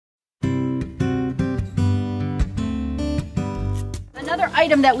Another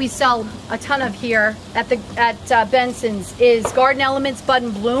item that we sell a ton of here at Benson's is Garden Elements Bud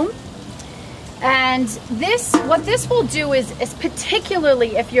Bloom. And what this will do is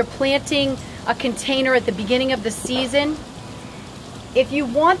particularly if you're planting a container at the beginning of the season, if you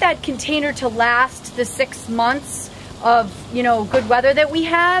want that container to last the 6 months of good weather that we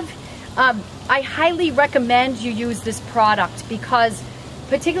have, I highly recommend you use this product, because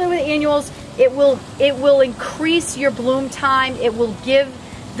particularly with annuals, it will increase your bloom time. It will give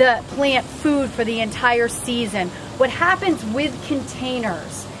the plant food for the entire season. What happens with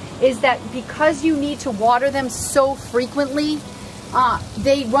containers is that because you need to water them so frequently,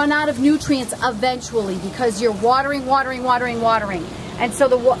 they run out of nutrients eventually, because you're watering. And so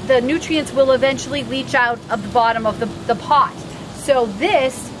the nutrients will eventually leach out of the bottom of the pot. So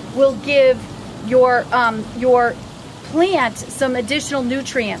this will give your plant some additional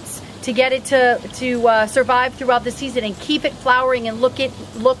nutrients to get it to survive throughout the season and keep it flowering and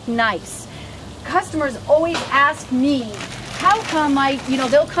look nice. Customers always ask me, how come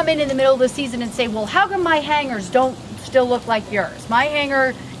they'll come in the middle of the season and say, well, how come my hangers don't still look like yours? My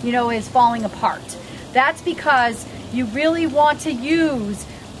hanger, is falling apart. That's because you really want to use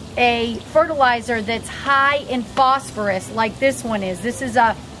a fertilizer that's high in phosphorus, like this one is. This is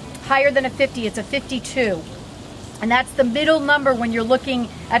a higher than a 50, it's a 52. And that's the middle number when you're looking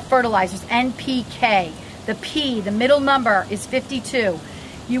at fertilizers, NPK. The P, the middle number, is 52.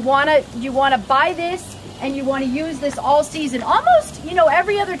 You wanna buy this, and you want to use this all season. Almost,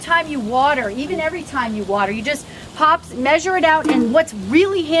 every other time you water, even every time you water, you just measure it out. And what's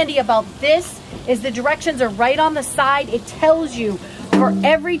really handy about this is the directions are right on the side. It tells you for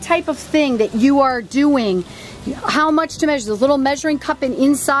every type of thing that you are doing how much to measure. There's a little measuring cup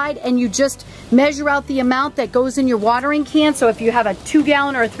inside, and you just measure out the amount that goes in your watering can. So if you have a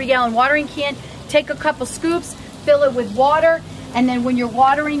 2-gallon or a 3-gallon watering can, take a couple scoops, fill it with water, and then when you're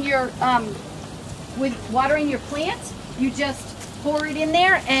watering your plants, you just pour it in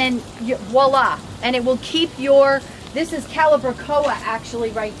there, and voila. And it will keep this is Calibrachoa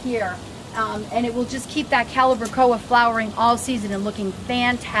actually right here. And it will just keep that Calibrachoa flowering all season and looking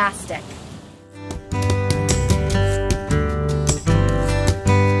fantastic.